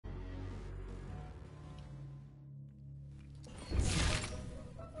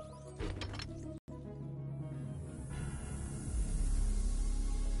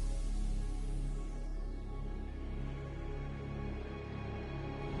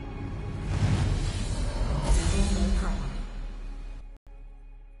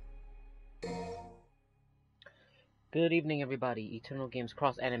Good evening, everybody.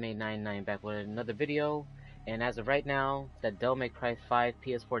 EternalGamesXANIME99 back with another video. And as of right now, the Devil May Cry 5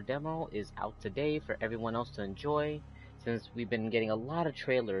 PS4 demo is out today for everyone else to enjoy. Since we've been getting a lot of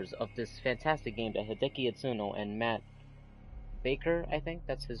trailers of this fantastic game that Hideki Itsuno and Matt Baker, I think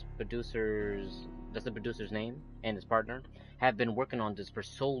that's the producer's name, and his partner, have been working on this for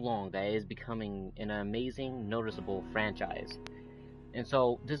so long that it is becoming an amazing, noticeable franchise. And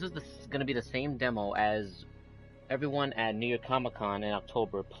so this is going to be the same demo as everyone at New York Comic Con in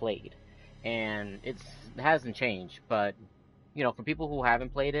October played, and it hasn't changed. But you know, for people who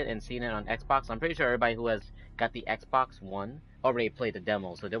haven't played it and seen it on Xbox, I'm pretty sure everybody who has got the Xbox One already played the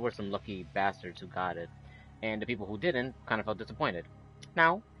demo. So there were some lucky bastards who got it, and the people who didn't kind of felt disappointed.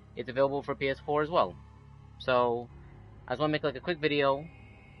 Now it's available for PS4 as well. So I just want to make like a quick video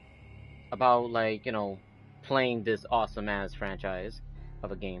about playing this awesome ass franchise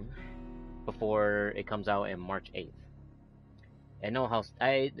of a game before it comes out in March 8th. And know how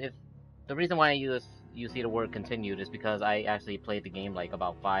if the reason why you see the word continued is because I actually played the game like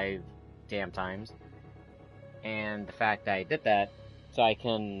about 5 damn times, and the fact that I did that so I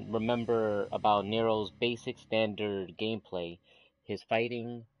can remember about Nero's basic standard gameplay, his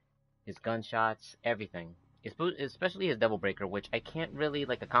fighting, his gunshots, everything. Especially his Devil Breaker, which I can't really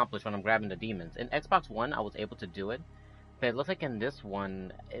accomplish when I'm grabbing the demons. In Xbox One, I was able to do it, but it looks like in this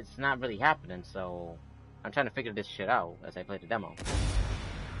one, it's not really happening, so I'm trying to figure this shit out as I play the demo.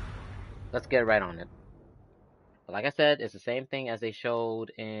 Let's get right on it. Like I said, it's the same thing as they showed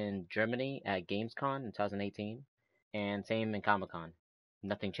in Germany at Gamescom in 2018, and same in Comic-Con.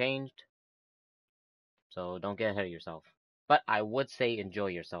 Nothing changed, so don't get ahead of yourself. But I would say enjoy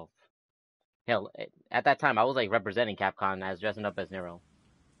yourself. Hell, at that time, I was representing Capcom as dressing up as Nero.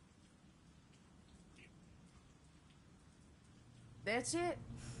 That's it.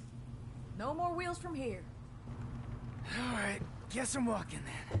 No more wheels from here. Alright, guess I'm walking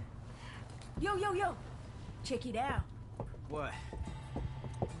then. Yo. Check it out. What?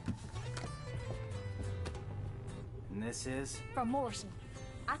 And this is? From Morrison.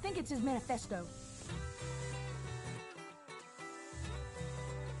 I think it's his manifesto.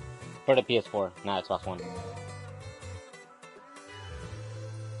 For the PS4, not Xbox One.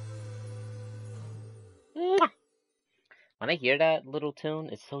 When I hear that little tune,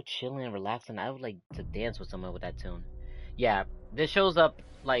 it's so chilling and relaxing. I would like to dance with someone with that tune. Yeah, this shows up,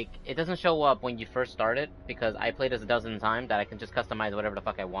 it doesn't show up when you first start it, because I played this a dozen times that I can just customize whatever the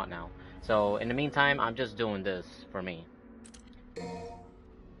fuck I want now. So, in the meantime, I'm just doing this for me.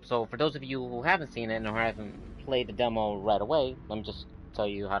 So, for those of you who haven't seen it and who haven't played the demo right away, let me just tell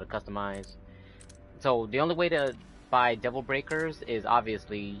you how to customize. So, the only way to buy Devil Breakers is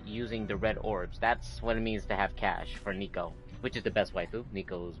obviously using the red orbs. That's what it means to have cash for Nico, which is the best waifu.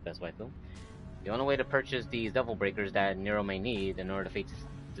 Nico's best waifu. The only way to purchase these Devil Breakers that Nero may need in order to face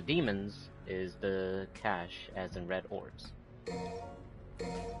the demons is the cash, as in red orbs. And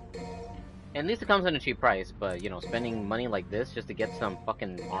at least it comes at a cheap price, but you know, spending money like this just to get some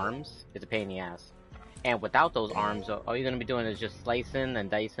fucking arms is a pain in the ass. And without those arms, all you're gonna be doing is just slicing and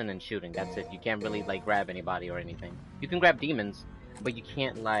dicing and shooting. That's it. You can't really grab anybody or anything. You can grab demons, but you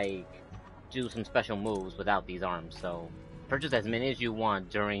can't do some special moves without these arms. So purchase as many as you want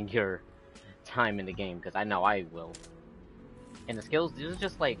during your time in the game, because I know I will. And the skills, this is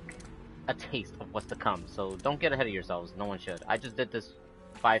just a taste of what's to come. So don't get ahead of yourselves. No one should. I just did this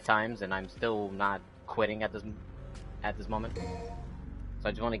 5 times, and I'm still not quitting at this moment. So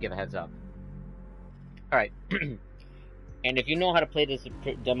I just want to give a heads up. Alright, and if you know how to play this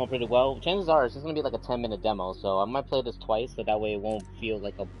demo pretty well, chances are it's just going to be a 10-minute demo, so I might play this twice, so that way it won't feel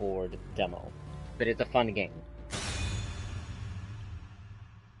like a bored demo. But it's a fun game.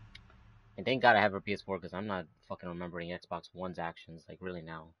 And thank God I have a PS4, because I'm not fucking remembering Xbox One's actions, really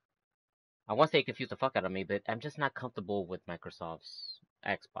now. I want to say it confused the fuck out of me, but I'm just not comfortable with Microsoft's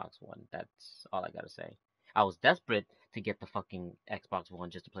Xbox One. That's all I gotta say. I was desperate to get the fucking Xbox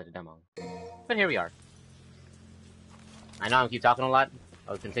One just to play the demo. But here we are. I know I keep talking a lot.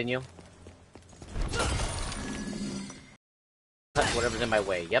 I'll continue. Cut whatever's in my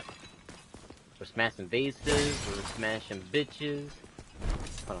way. Yep. We're smashing vases. We're smashing bitches.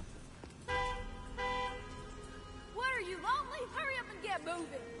 Hold on. What are you, lonely? Hurry up and get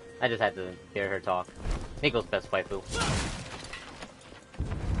moving. I just had to hear her talk. Nico's best waifu.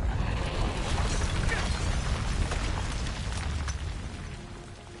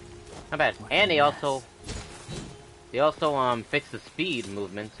 Not bad. And they also fixed the speed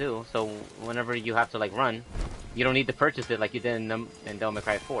movement too, so whenever you have to run, you don't need to purchase it like you did in Devil May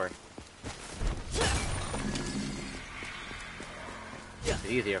Cry 4. It's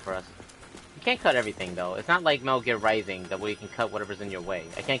easier for us. You can't cut everything though. It's not like Metal Gear Rising, that way you can cut whatever's in your way.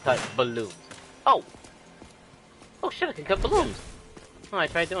 I can't cut balloons. Oh! Oh shit, I can cut balloons! Oh, I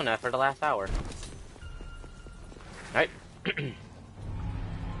tried doing that for the last hour. Alright.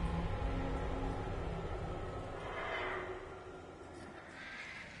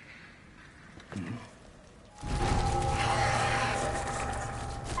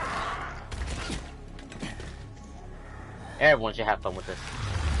 Everyone should have fun with this.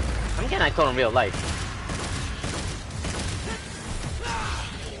 I'm getting that code in real life.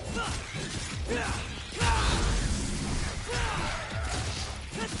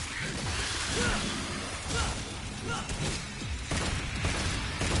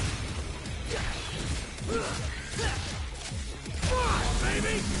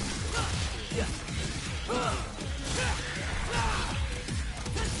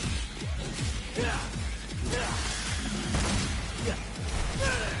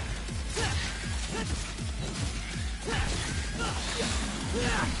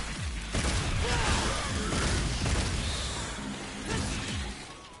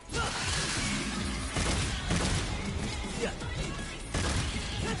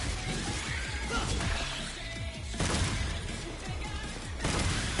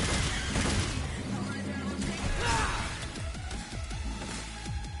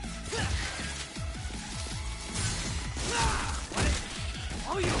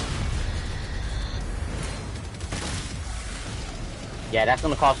 Yeah, that's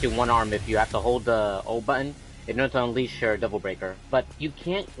gonna cost you one arm if you have to hold the O button in order to unleash your Double Breaker. But you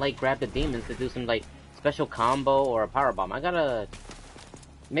can't, like, grab the demons to do some, like, special combo or a power bomb. I gotta...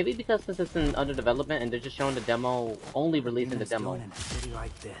 Maybe because since it's under development and they're just showing the demo, only releasing the demo. In a city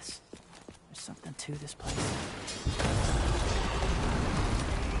like this, there's something to this place.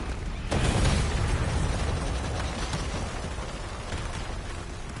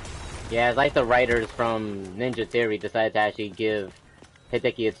 Yeah, it's like the writers from Ninja Theory decided to actually give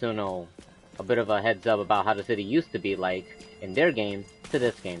Hideki Itsuno a bit of a heads up about how the city used to be like in their game to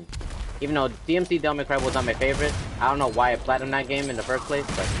this game. Even though DMC Devil May Cry was not my favorite, I don't know why I platinumed that game in the first place,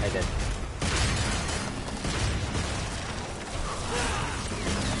 but I did.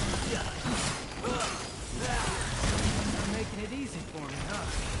 Making it easy for me, huh?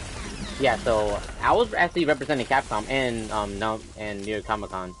 Yeah, so I was actually representing Capcom and near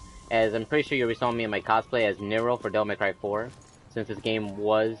Comic-Con, as I'm pretty sure you saw me in my cosplay as Nero for Devil May Cry 4. Since this game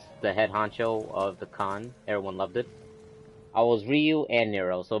was the head honcho of the con, everyone loved it. I was Ryu and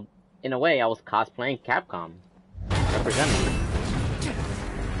Nero, so in a way I was cosplaying Capcom, representing.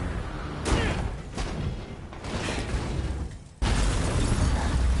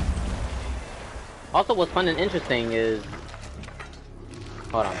 Also, what's fun and interesting is...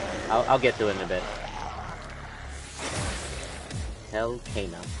 Hold on, I'll get to it in a bit.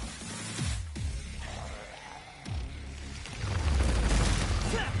 Hellcana.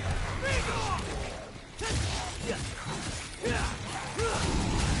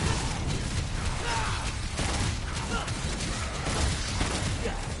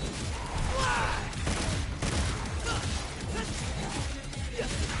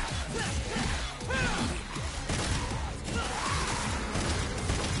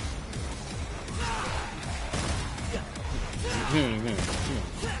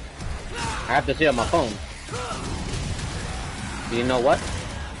 I have to see on my phone. You know what?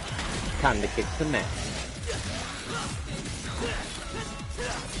 Time to kick some ass.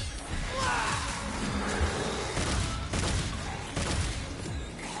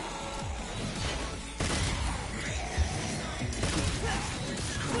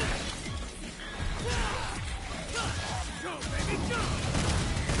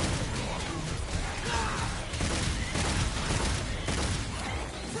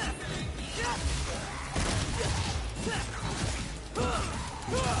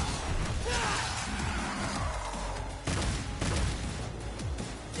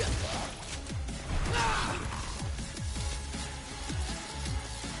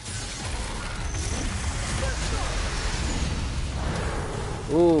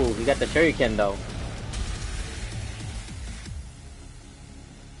 Ooh, you got the shuriken though.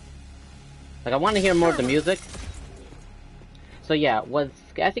 Like, I want to hear more of the music. So yeah, what's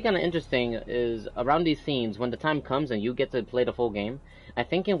actually kind of interesting is around these scenes, when the time comes and you get to play the full game, I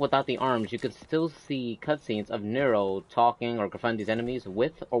think without the arms, you could still see cutscenes of Nero talking or confronting these enemies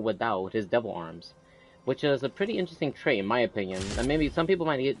with or without his devil arms. Which is a pretty interesting trait, in my opinion. And maybe some people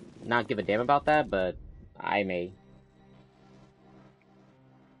might not give a damn about that, but I may.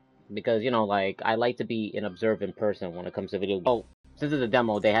 Because, you know, like, I like to be an observant person when it comes to video games. Oh, since it's a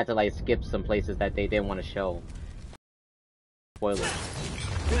demo, they had to, like, skip some places that they didn't want to show. Spoilers.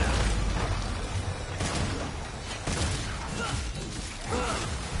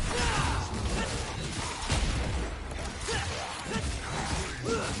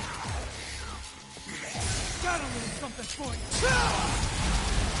 got a little something for you.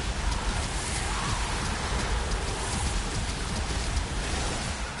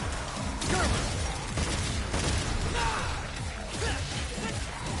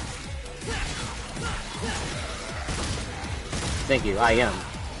 Thank you, I am.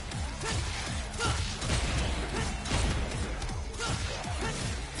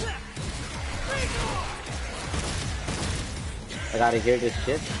 I gotta hear this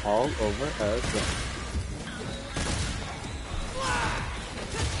shit all over again.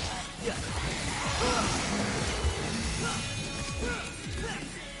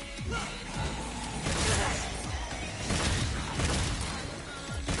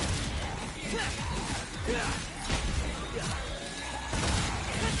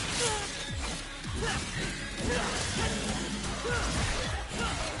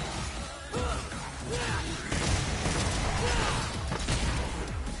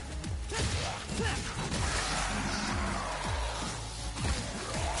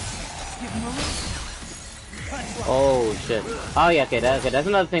 Oh shit. Oh yeah, okay, that's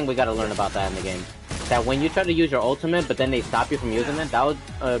another thing we gotta learn about that in the game. That when you try to use your ultimate, but then they stop you from using it, that would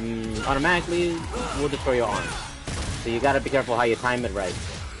automatically will destroy your arm. So you gotta be careful how you time it right.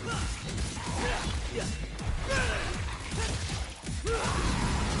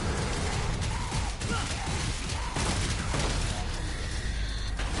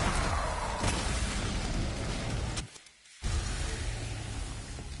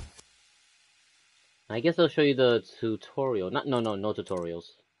 I guess they'll show you the tutorial. No tutorials.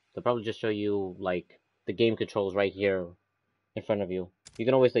 They'll probably just show you like the game controls right here in front of you. You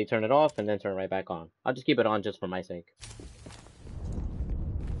can always say turn it off and then turn it right back on. I'll just keep it on just for my sake.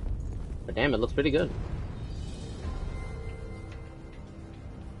 But damn, it looks pretty good.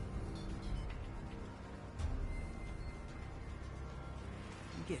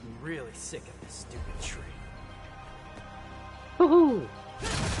 I'm getting really sick of this stupid tree. Woohoo!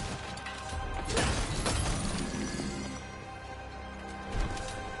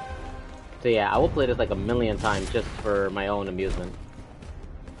 So yeah, I will play this like a million times just for my own amusement.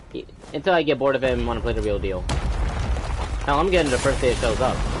 Until I get bored of it and want to play the real deal. Hell, I'm getting the first day it shows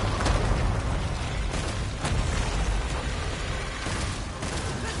up.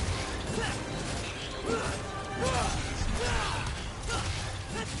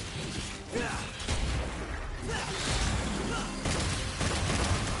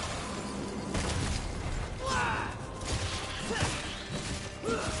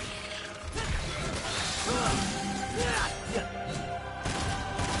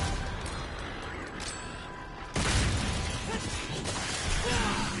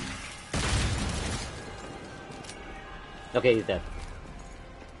 Okay, he's dead.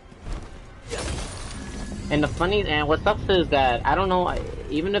 And what sucks is that, I don't know,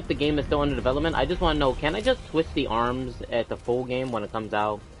 even if the game is still under development, I just want to know, can I just switch the arms at the full game when it comes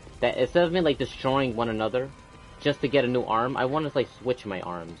out? That instead of me, like, destroying one another, just to get a new arm, I want to, like, switch my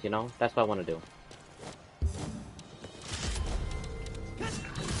arms, you know? That's what I want to do.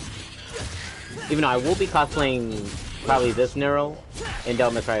 Even though I will be cosplaying probably this Nero in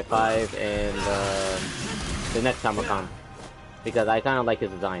Devil May Cry 5 and the next Comic-Con. Because I kind of like his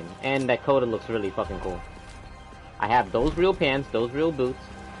design. And that coda looks really fucking cool. I have those real pants, those real boots.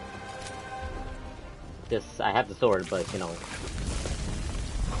 I have the sword, but, you know.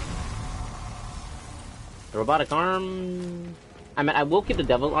 The robotic arm... I mean, I will keep the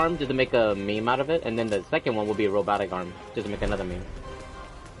devil arm just to make a meme out of it. And then the second one will be a robotic arm, just to make another meme.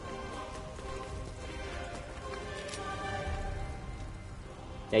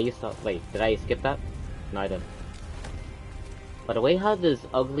 Yeah, you saw... Wait, did I skip that? No, I didn't. By the way how this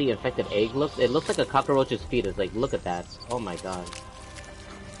ugly infected egg looks, it looks like a cockroach's fetus. Like, look at that. Oh my god.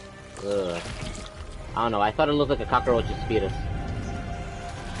 Ugh. I don't know, I thought it looked like a cockroach's fetus.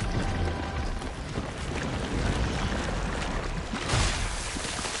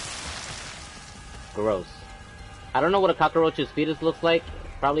 Gross. I don't know what a cockroach's fetus looks like.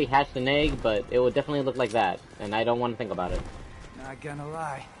 Probably hatched an egg, but it would definitely look like that. And I don't want to think about it. Not gonna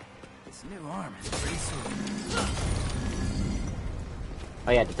lie, this new arm is pretty sweet.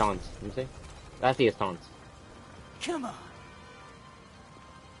 Oh yeah, the taunts. Let me see. I see his taunts. Come on.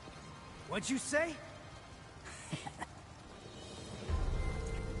 What'd you say?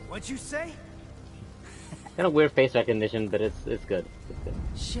 What'd you say? Kind of weird face recognition, but it's good. It's good.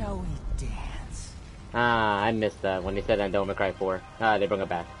 Shall we dance? Ah, I missed that when he said Devil May Cry 4. Ah, they bring it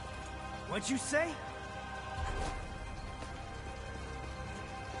back. What'd you say?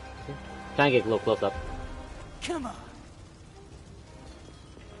 Try and get a little close up. Come on.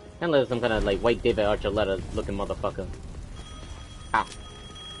 Kind of like some kind of like white David Archuleta looking motherfucker. Ah,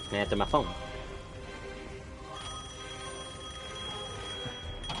 I answered my phone.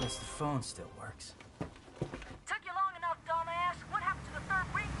 Guess the phone still works. Took you long enough, dumbass. What happened to the third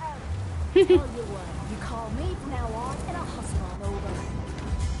ring rule? Tell you what, you call me from now on, and I'll hustle on over.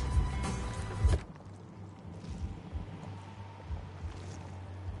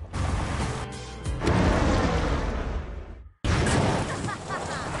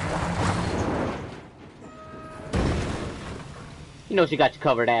 You know she got you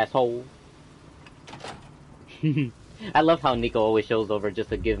covered, asshole. I love how Nico always shows over just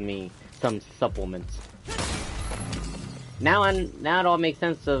to give me some supplements. Now it all makes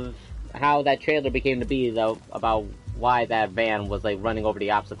sense of how that trailer became to be, though, about why that van was like running over the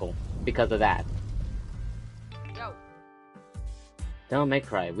obstacle because of that. Yo. Don't make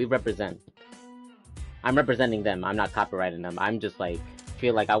cry. We represent. I'm representing them. I'm not copyrighting them. I'm just like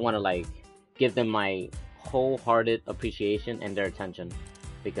feel like I want to like give them my wholehearted appreciation and their attention,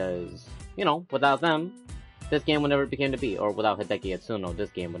 because you know, without them, this game would never became to be, or without Hideki Itsuno, this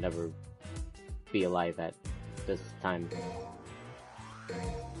game would never be alive at this time.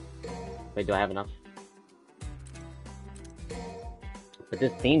 Wait, do I have enough? But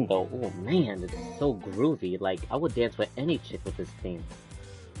this theme though, oh man, it's so groovy. Like, I would dance with any chick with this theme.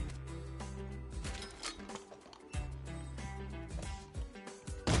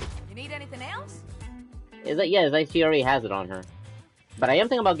 You need anything else? Is that, yeah, it's like she already has it on her. But I am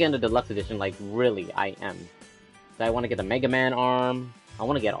thinking about getting the deluxe edition, like, really, I am. So I want to get the Mega Man arm. I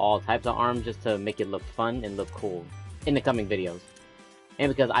want to get all types of arms just to make it look fun and look cool in the coming videos. And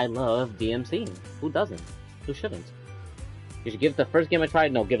because I love DMC. Who doesn't? Who shouldn't? You should give the first game a try.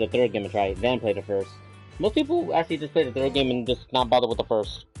 No, give the third game a try, then play the first. Most people actually just play the third game and just not bother with the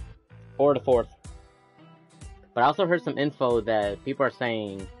first. Or the fourth. But I also heard some info that people are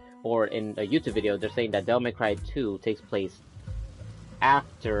saying, or in a YouTube video, they're saying that Devil May Cry 2 takes place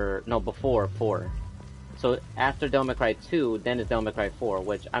after, no, before 4. So after Devil May Cry 2, then it's Devil May Cry 4,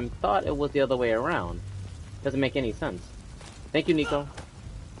 which I thought it was the other way around. Doesn't make any sense. Thank you, Nico.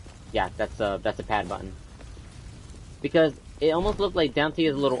 Yeah, that's a pad button. Because it almost looked like Dante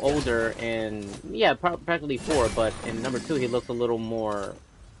is a little older, and yeah, practically 4, but in number 2 he looks a little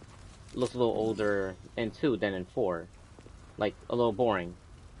older in 2 than in 4. Like, a little boring.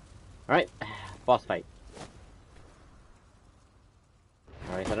 Alright, boss fight.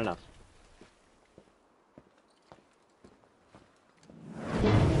 Alright, had enough.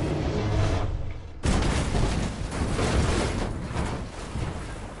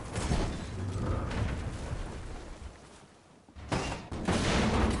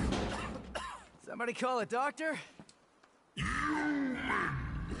 Somebody call a doctor? Human!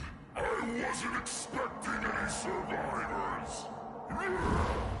 I wasn't expecting any survivors!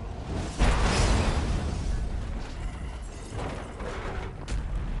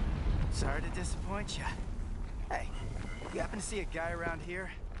 Sorry to disappoint you. Hey, you happen to see a guy around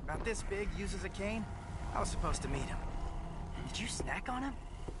here? About this big, uses a cane? I was supposed to meet him. Did you snack on him?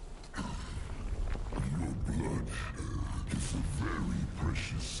 Your blood is a very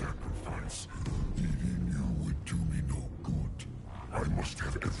precious sacrifice. Eating you would do me no good. I must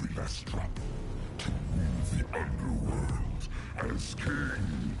have every last drop to rule the underworld as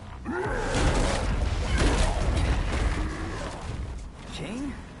king.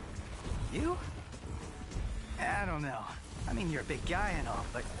 King? You? I don't know. I mean, you're a big guy and all,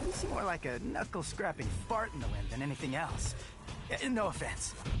 but you seem more like a knuckle-scrapping fart in the wind than anything else. No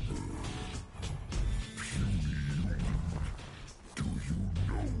offense. Do you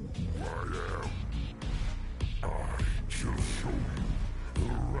know who I am? I shall show you the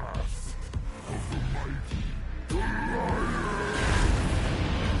wrath of the mighty Goliath.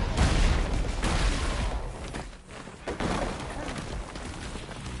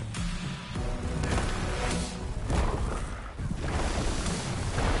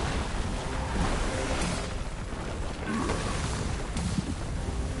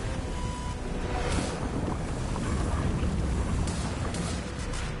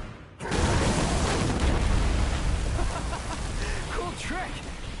 Cool trick!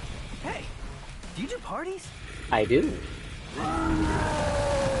 Hey, do you do parties? I do.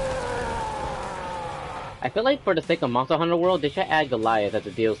 I feel like for the sake of Monster Hunter World, they should add Goliath as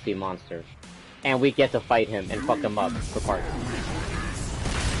a DLC monster. And we get to fight him and fuck him up for parts.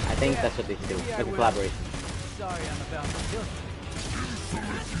 I think that's what they should do. It's a collaboration. Sorry, I'm about to kill you.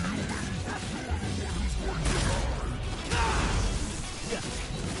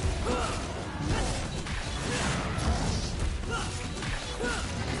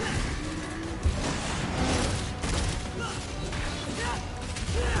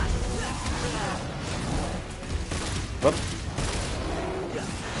 Whoops.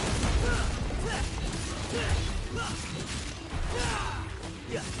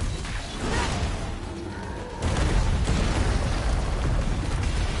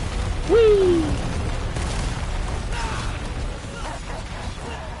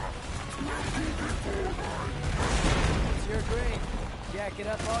 jack it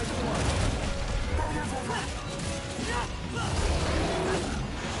up all you want.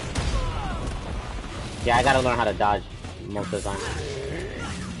 Yeah, I gotta learn how to dodge most of the time.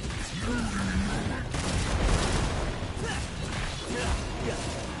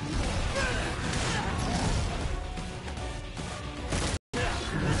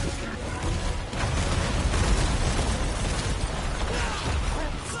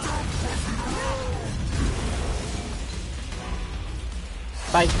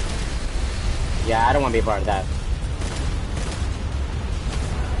 Bye. Yeah, I don't want to be a part of that.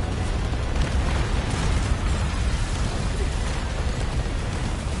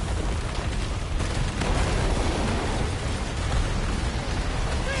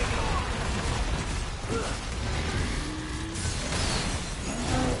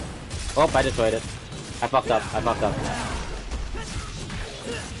 Oh, I destroyed it. I fucked up. I fucked up.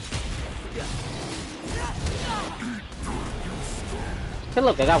 Hey,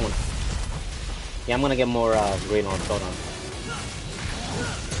 look, I got one. Yeah, I'm gonna get more green on. Hold on.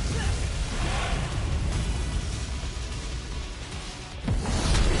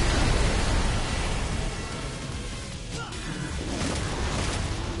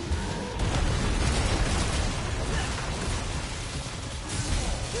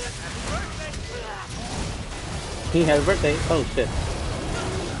 He has a birthday. Oh shit.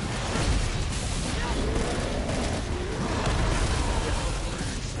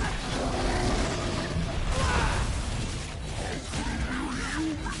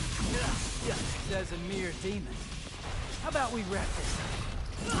 Says a mere demon. How about we wrap this up?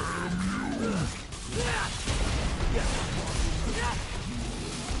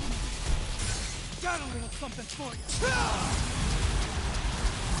 Got a little something for you.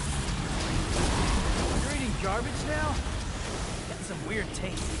 You're eating garbage now? Got some weird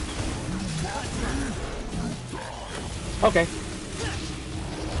taste. Okay.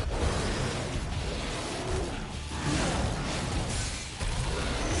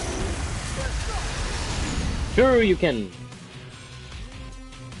 Sure you can.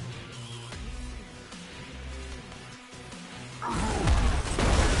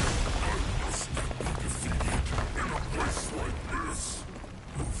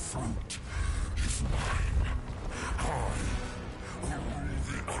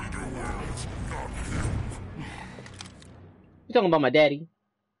 You talking about my daddy?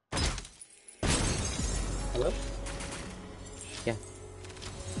 Hello? Yeah.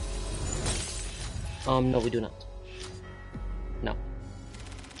 No, we do not. No.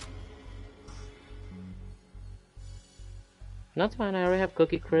 That's fine, I already have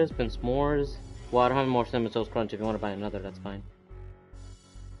Cookie Crisp and S'mores. Well, I don't have more Cinnamon Toast Crunch. If you want to buy another, that's fine.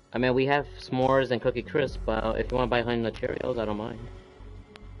 I mean, we have S'mores and Cookie Crisp, but if you want to buy Honey Nut Cheerios, I don't mind.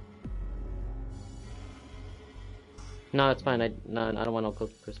 No, it's fine. I don't want no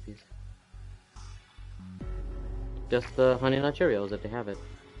Cookie Krispies. Just the Honey Nut Cheerios if they have it.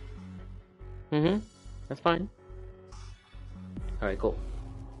 That's fine. Alright, cool.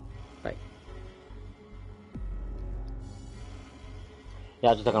 Bye.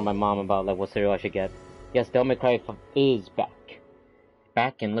 Yeah, I was just talking to my mom about like what cereal I should get. Yes, Devil May Cry is back.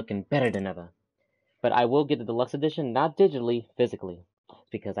 Back and looking better than ever. But I will get the deluxe edition, not digitally, physically.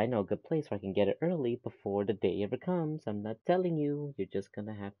 Because I know a good place where I can get it early before the day ever comes. I'm not telling you, you're just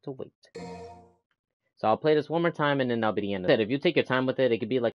gonna have to wait. So I'll play this one more time and then that'll be the end of it. If you take your time with it, it could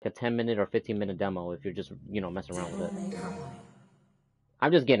be like a 10-minute or 15-minute demo if you're just, you know, messing around with it.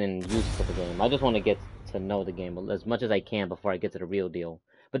 I'm just getting used to the game. I just want to get to know the game as much as I can before I get to the real deal.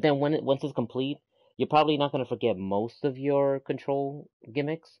 But then once it's complete, you're probably not going to forget most of your control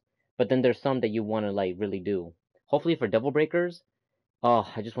gimmicks. But then there's some that you want to like really do. Hopefully for Devil Breakers,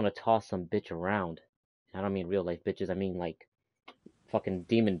 oh, I just want to toss some bitch around. I don't mean real life bitches, I mean like fucking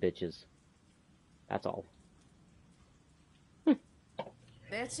demon bitches. That's all.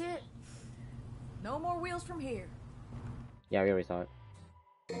 That's it. No more wheels from here. Yeah, we already saw it.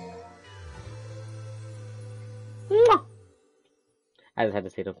 Mwah! I just had to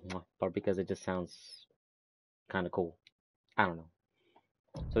say the part because it just sounds kind of cool. I don't know.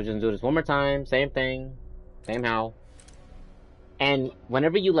 So we're just gonna do this one more time. Same thing. Same how. And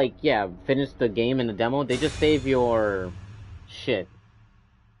whenever you like, yeah, finish the game in the demo, they just save your shit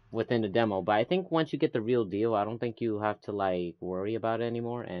within the demo. But I think once you get the real deal, I don't think you have to like worry about it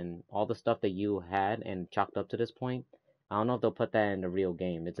anymore. And all the stuff that you had and chalked up to this point, I don't know if they'll put that in the real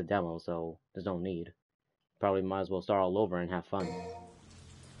game. It's a demo, so there's no need. Probably might as well start all over and have fun.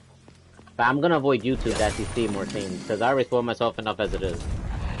 But I'm gonna avoid YouTube to actually see more things, because I already spoiled myself enough as it is.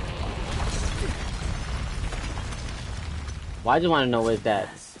 What I just want to know is that,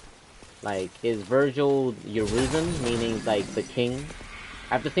 like, is Virgil your reason, meaning, like, the king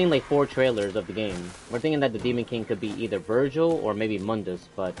After seeing like 4 trailers of the game, we're thinking that the Demon King could be either Virgil or maybe Mundus,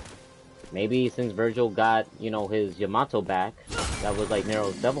 but maybe since Virgil got, you know, his Yamato back, that was like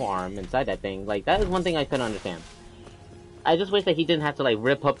Nero's devil arm inside that thing, like that is one thing I couldn't understand. I just wish that he didn't have to like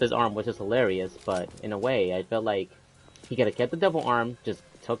rip up his arm, which is hilarious, but in a way, I felt like he could have kept the devil arm, just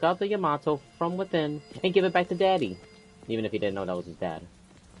took out the Yamato from within, and give it back to Daddy. Even if he didn't know that was his dad.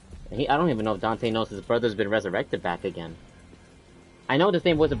 I don't even know if Dante knows his brother's been resurrected back again. I know the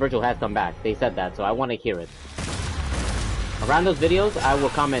same voice of Virgil has come back. They said that, so I want to hear it. Around those videos, I will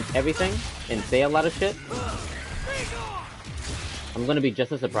comment everything and say a lot of shit. I'm gonna be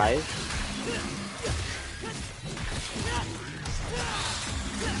just as surprised.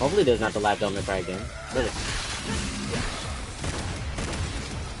 Hopefully there's not the last Devil May Cry game. Really.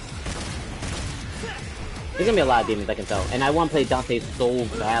 There's gonna be a lot of demons, I can tell. And I want to play Dante so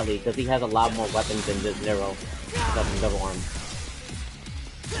badly, because he has a lot more weapons than just Nero. Except from Double Arm.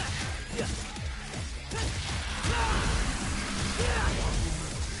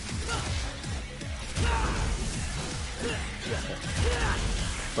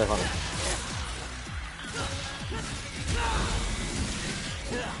 Wait, hold on.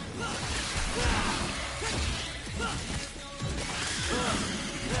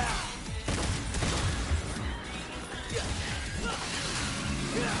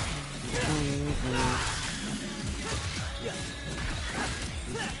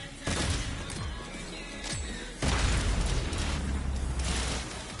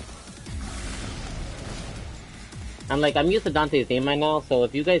 I'm used to Dante's theme right now, so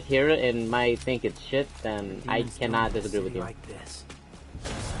if you guys hear it and might think it's shit, then I cannot disagree with you. Like this.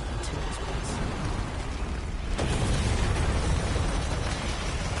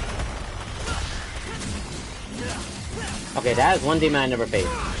 Okay, that is one demon I never faced.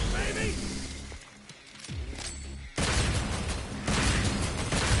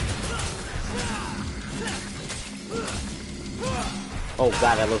 Oh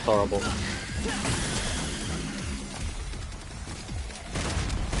god, that looks horrible.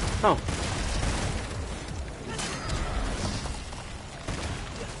 Oh.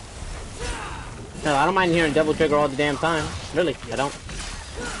 No, I don't mind hearing Devil Trigger all the damn time. Really, I don't.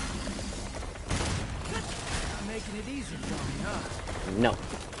 I'm making it easy for me, huh? No.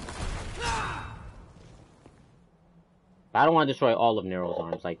 I don't want to destroy all of Nero's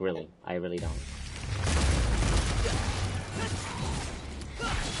arms, like really. I really don't.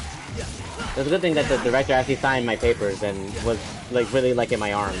 It's a good thing that the director actually signed my papers and was like really liking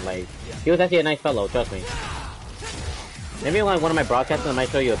my arm. Like, he was actually a nice fellow, trust me. Maybe like one of my broadcasts I might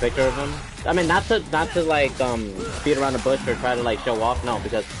show you a picture of him. I mean, not to like beat around the bush or try to like show off. No,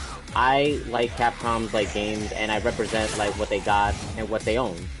 because I like Capcom's like games and I represent like what they got and what they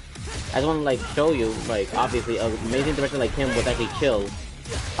own. I just want to like show you like obviously an amazing director like him was actually chill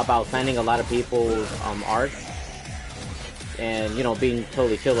about signing a lot of people's art. And, you know, being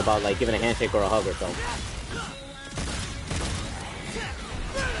totally chill about, like, giving a handshake or a hug or so.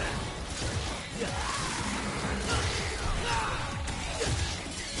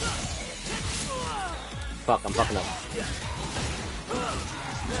 Fuck, I'm fucking up.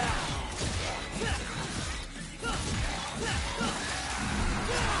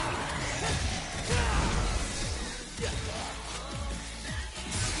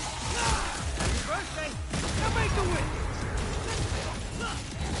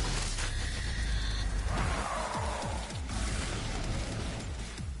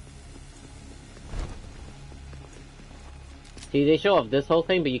 See, they show off this whole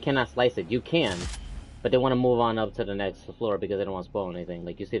thing, but you cannot slice it. You can, but they want to move on up to the next floor because they don't want to spoil anything.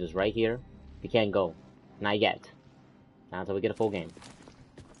 Like, you see this right here? You can't go. Not yet. Not until we get a full game.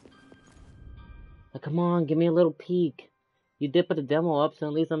 Like, come on, give me a little peek. You did put the demo up, so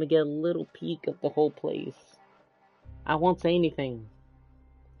at least I'm gonna get a little peek of the whole place. I won't say anything.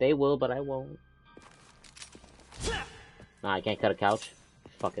 They will, but I won't. Nah, I can't cut a couch.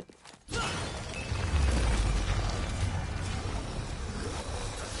 Fuck it.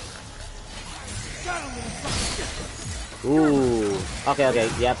 Ooh. Okay.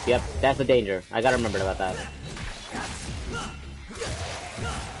 Yep. That's the danger. I gotta remember about that.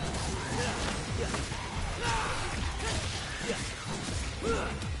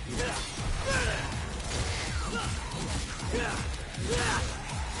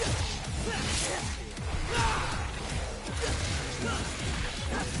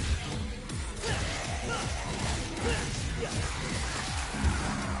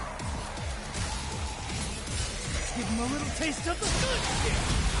 Give him a little taste of the good shit.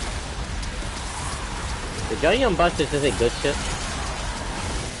 The Johnny on Busters is a good shit.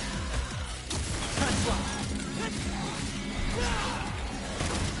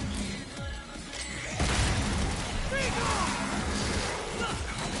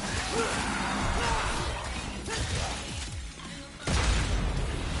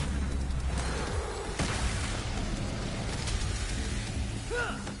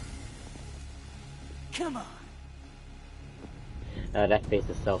 Come on. That face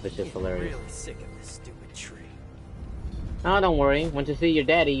itself is just hilarious. Really sick of this stupid tree. Oh, don't worry. Once you see your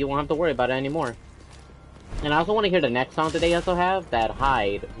daddy, you won't have to worry about it anymore. And I also want to hear the next song that they also have, that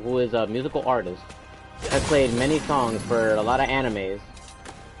Hyde, who is a musical artist, has played many songs for a lot of animes.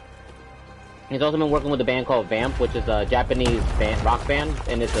 He's also been working with a band called Vamp, which is a Japanese band, rock band,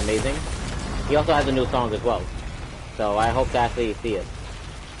 and it's amazing. He also has a new song as well. So I hope to actually see it.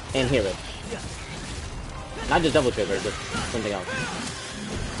 And hear it. Not just Double Trigger, just something else.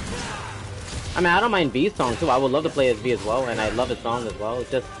 I mean, I don't mind V's song too. I would love to play as V as well, and I love his song as well.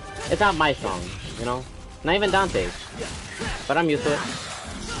 It's just, it's not my song, you know? Not even Dante's. But I'm used to it.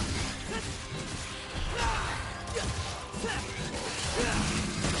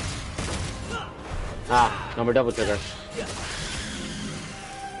 Ah, no more Double Trigger.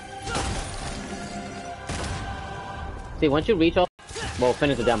 See, once you reach all... Well,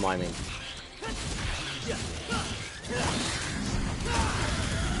 finish the demo, I mean.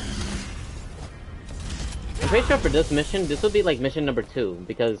 I'm pretty sure for this mission, this would be like mission number 2,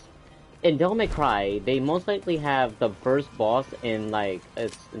 because in Devil May Cry, they most likely have the first boss in like,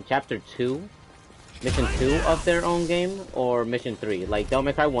 it's in chapter 2, mission 2 of their own game, or mission 3. Like Devil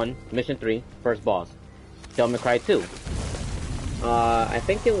May Cry 1, mission 3, first boss. Devil May Cry 2. I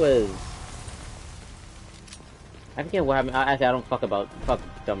think it was... I forget what happened. Actually, I don't fuck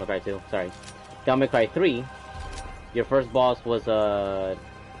Devil May Cry 2, sorry. Devil May Cry 3, your first boss was,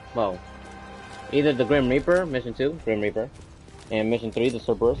 well, either the Grim Reaper, mission 2, Grim Reaper, and mission 3, the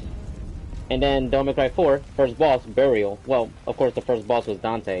Cerberus. And then Devil May Cry 4, first boss, Burial. Well, of course the first boss was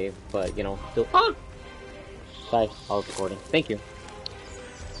Dante, but, you know, still... Ah! Sorry, I was recording. Thank you.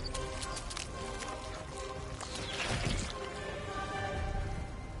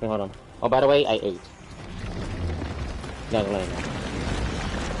 Wait, hold on. Oh, by the way, I ate. Not gonna let me know.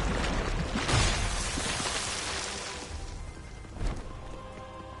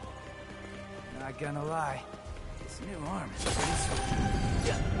 Not gonna lie, this new arm is pretty sweet.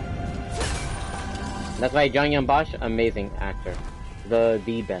 That's why John Young Bosch, amazing actor. The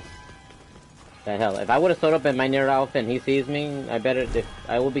best. The hell, if I would have showed up in my Nero outfit and he sees me,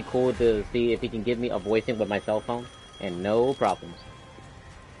 I will be cool to see if he can give me a voicing with my cell phone, and no problems.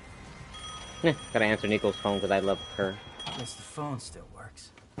 Gotta answer Nico's phone because I love her. Guess the phone still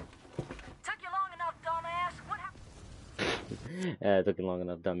works. Took you long enough, dumbass. What happened? Yeah, it took you long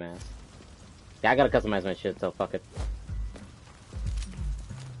enough, dumbass. Yeah, I gotta customize my shit, so fuck it.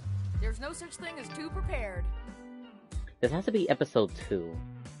 There's no such thing as too prepared. This has to be episode 2.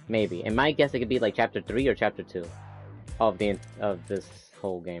 Maybe. And my guess it could be like chapter 3 or chapter 2 of this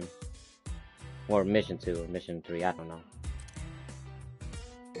whole game. Or mission 2 or mission 3, I don't know.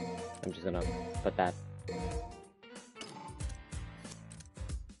 I'm just gonna put that.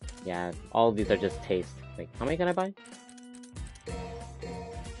 Yeah, all of these are just taste. Like, how many can I buy?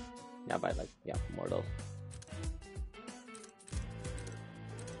 Yeah, I'll buy like, yeah, more of those.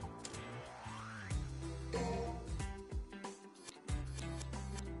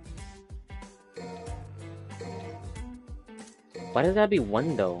 Why does that be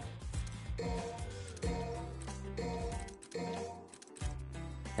 1 though?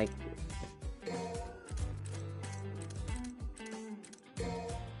 Like,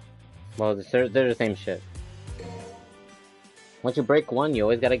 well, they're the same shit. Once you break one, you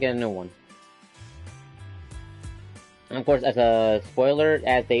always gotta get a new one. And of course, as a spoiler,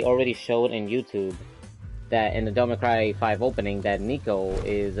 as they already showed in YouTube, that in the Devil May Cry 5 opening, that Nico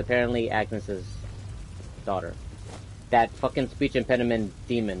is apparently Agnes's daughter. That fucking speech impediment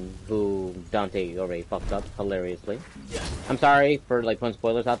demon who Dante already fucked up hilariously. I'm sorry for like putting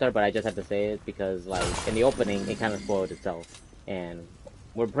spoilers out there, but I just have to say it because like in the opening it kind of spoiled itself, and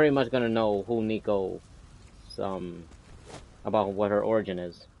we're pretty much gonna know who Nico, about what her origin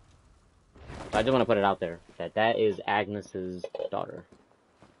is. So I just want to put it out there that that is Agnes's daughter.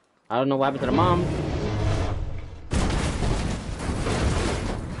 I don't know what happened to the mom.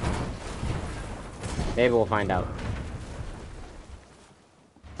 Maybe we'll find out.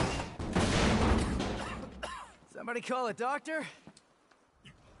 Somebody call a doctor?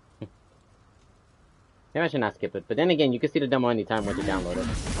 Maybe I should not skip it, but then again, you can see the demo anytime once you download it.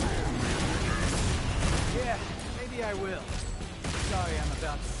 Yeah, maybe I will. Sorry I'm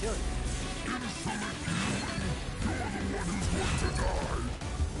about to kill you.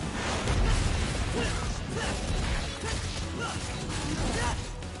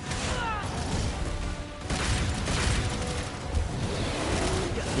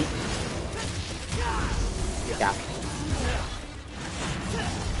 Yeah.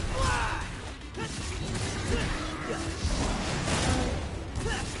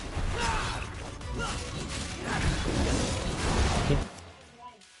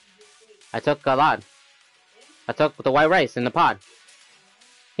 took a lot. I took the white rice in the pot.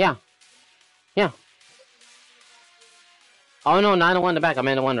 Yeah. Yeah. Oh no, not the one in the back. I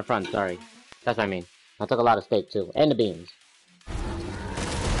meant the one in the front. Sorry. That's what I mean. I took a lot of steak too. And the beans.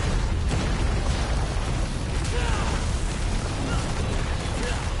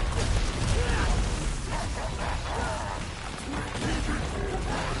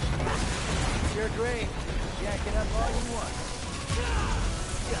 You're great. Jack it up all you want.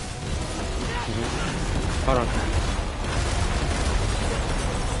 Hold on.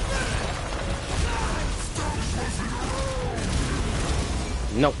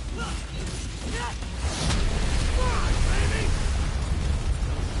 Nope.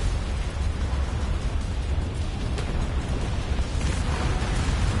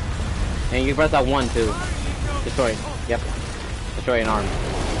 And you press that one too. Destroy. Yep. Destroy an arm.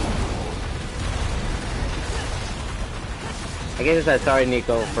 I guess I said sorry,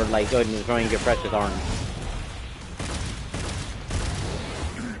 Nico, for like destroying your precious arm.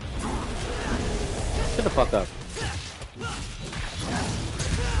 Shut the fuck up.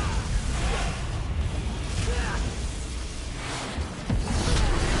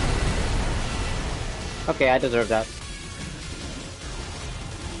 Okay, I deserve that.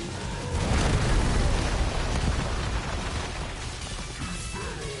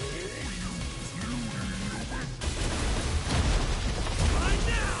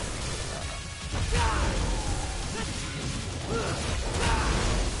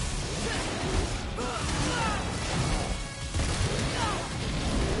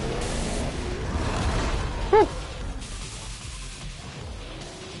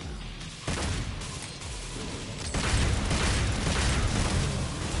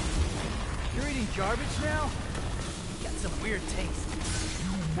 You're eating garbage now? Got some weird taste.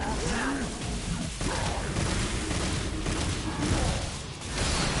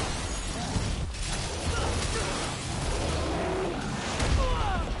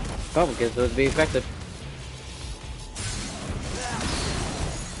 Oh, because it would be effective.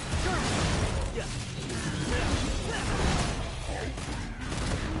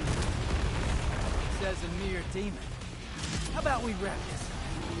 Says a mere demon. How about we wrap this up?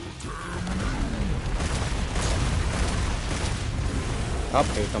 Oh,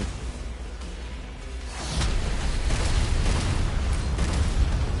 here he comes.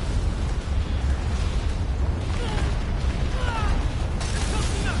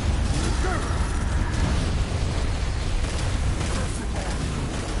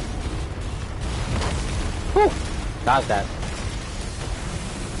 Whew! Dodge that.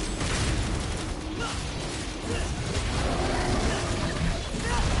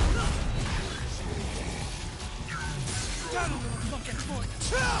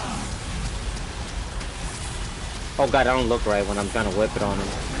 Oh god, I don't look right when I'm trying to whip it on him.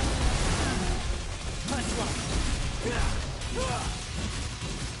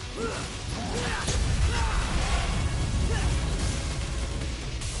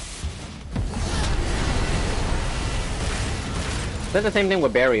 That's the same thing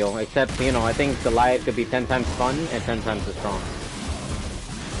with Burial, except, you know, I think Goliath could be 10 times fun and 10 times as strong.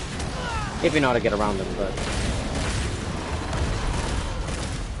 If you know how to get around them, but...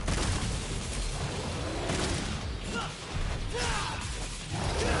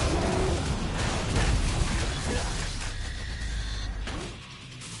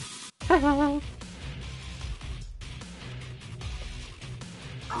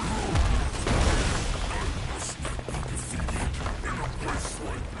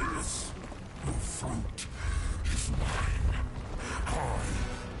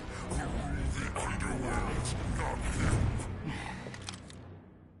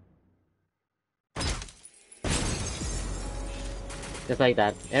 Just like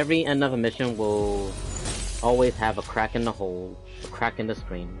that. Every end of a mission will always have a crack in the hole, a crack in the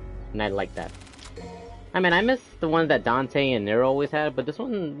screen, and I like that. I mean, I miss the ones that Dante and Nero always had, but this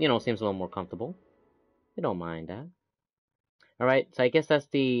one, you know, seems a little more comfortable. I don't mind that. Alright, so I guess that's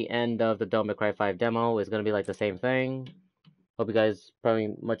the end of the Devil May Cry 5 demo. It's gonna be like the same thing. Hope you guys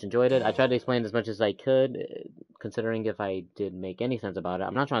probably much enjoyed it. I tried to explain as much as I could, considering if I did make any sense about it.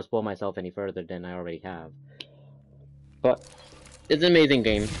 I'm not trying to spoil myself any further than I already have. But it's an amazing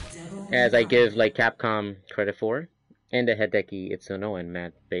game, as I give like Capcom credit for, and the Hideki Itsuno and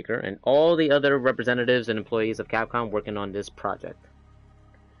Matt Baker, and all the other representatives and employees of Capcom working on this project.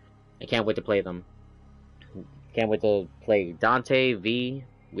 I can't wait to play them. Can't wait to play Dante, V.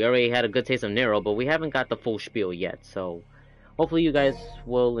 We already had a good taste of Nero, but we haven't got the full spiel yet, so hopefully you guys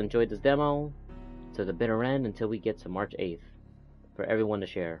will enjoy this demo to the bitter end until we get to March 8th for everyone to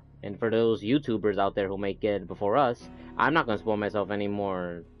share. And for those YouTubers out there who may get it before us, I'm not going to spoil myself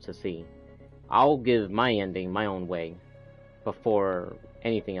anymore to see. I'll give my ending my own way before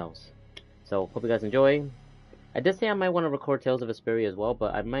anything else. So hope you guys enjoy. I did say I might want to record Tales of Vesperia as well,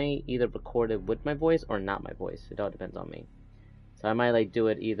 but I might either record it with my voice or not my voice. It all depends on me. So I might like do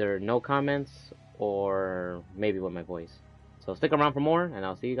it either no comments or maybe with my voice. So stick around for more, and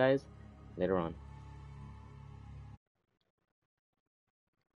I'll see you guys later on.